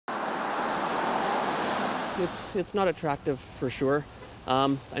it's not attractive for sure.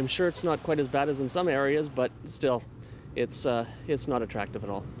 I'm sure it's not quite as bad as in some areas, but still, it's not attractive at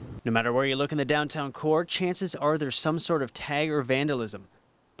all. No matter where you look in the downtown core, chances are there's some sort of tag or vandalism.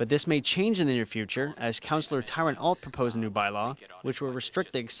 But this may change in the near future, as Councillor Tyrone Alt proposed a new bylaw, which will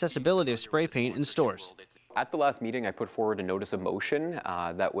restrict the accessibility of spray paint in stores. At the last meeting, I put forward a notice of motion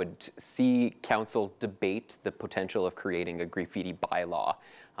that would see council debate the potential of creating a graffiti bylaw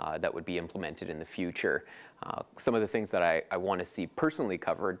that would be implemented in the future. Some of the things that I want to see personally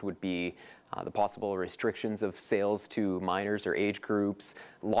covered would be the possible restrictions of sales to minors or age groups,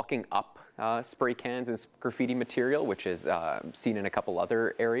 locking up spray cans and graffiti material, which is seen in a couple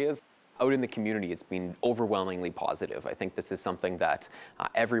other areas. Out in the community, it's been overwhelmingly positive. I think this is something that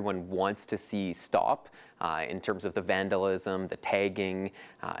everyone wants to see stop in terms of the vandalism, the tagging.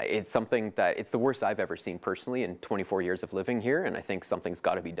 It's something that, it's the worst I've ever seen personally in 24 years of living here, and I think something's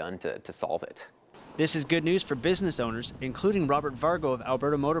got to be done to solve it. This is good news for business owners, including Robert Vargo of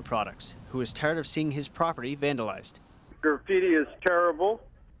Alberta Motor Products, who is tired of seeing his property vandalized. Graffiti is terrible.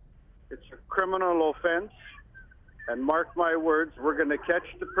 It's a criminal offense. And mark my words, we're going to catch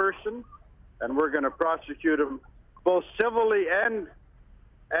the person and we're going to prosecute him both civilly and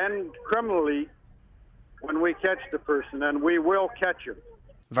criminally when we catch the person, and we will catch him.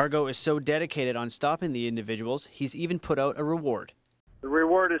 Vargo is so dedicated on stopping the individuals, he's even put out a reward. The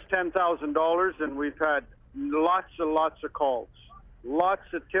reward is $10,000, and we've had lots and lots of calls, lots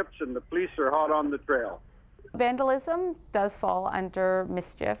of tips, and the police are hot on the trail. Vandalism does fall under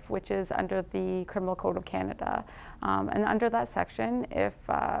mischief, which is under the Criminal Code of Canada. And under that section, if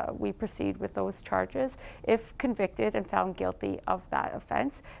we proceed with those charges, if convicted and found guilty of that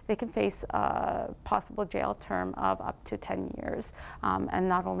offense, they can face a possible jail term of up to 10 years. And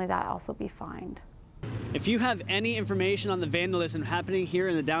not only that, also be fined. If you have any information on the vandalism happening here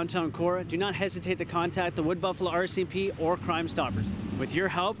in the downtown core, do not hesitate to contact the Wood Buffalo RCMP or Crime Stoppers. With your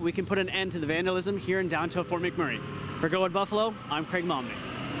help, we can put an end to the vandalism here in downtown Fort McMurray. For Go Wood Buffalo, I'm Craig Momney.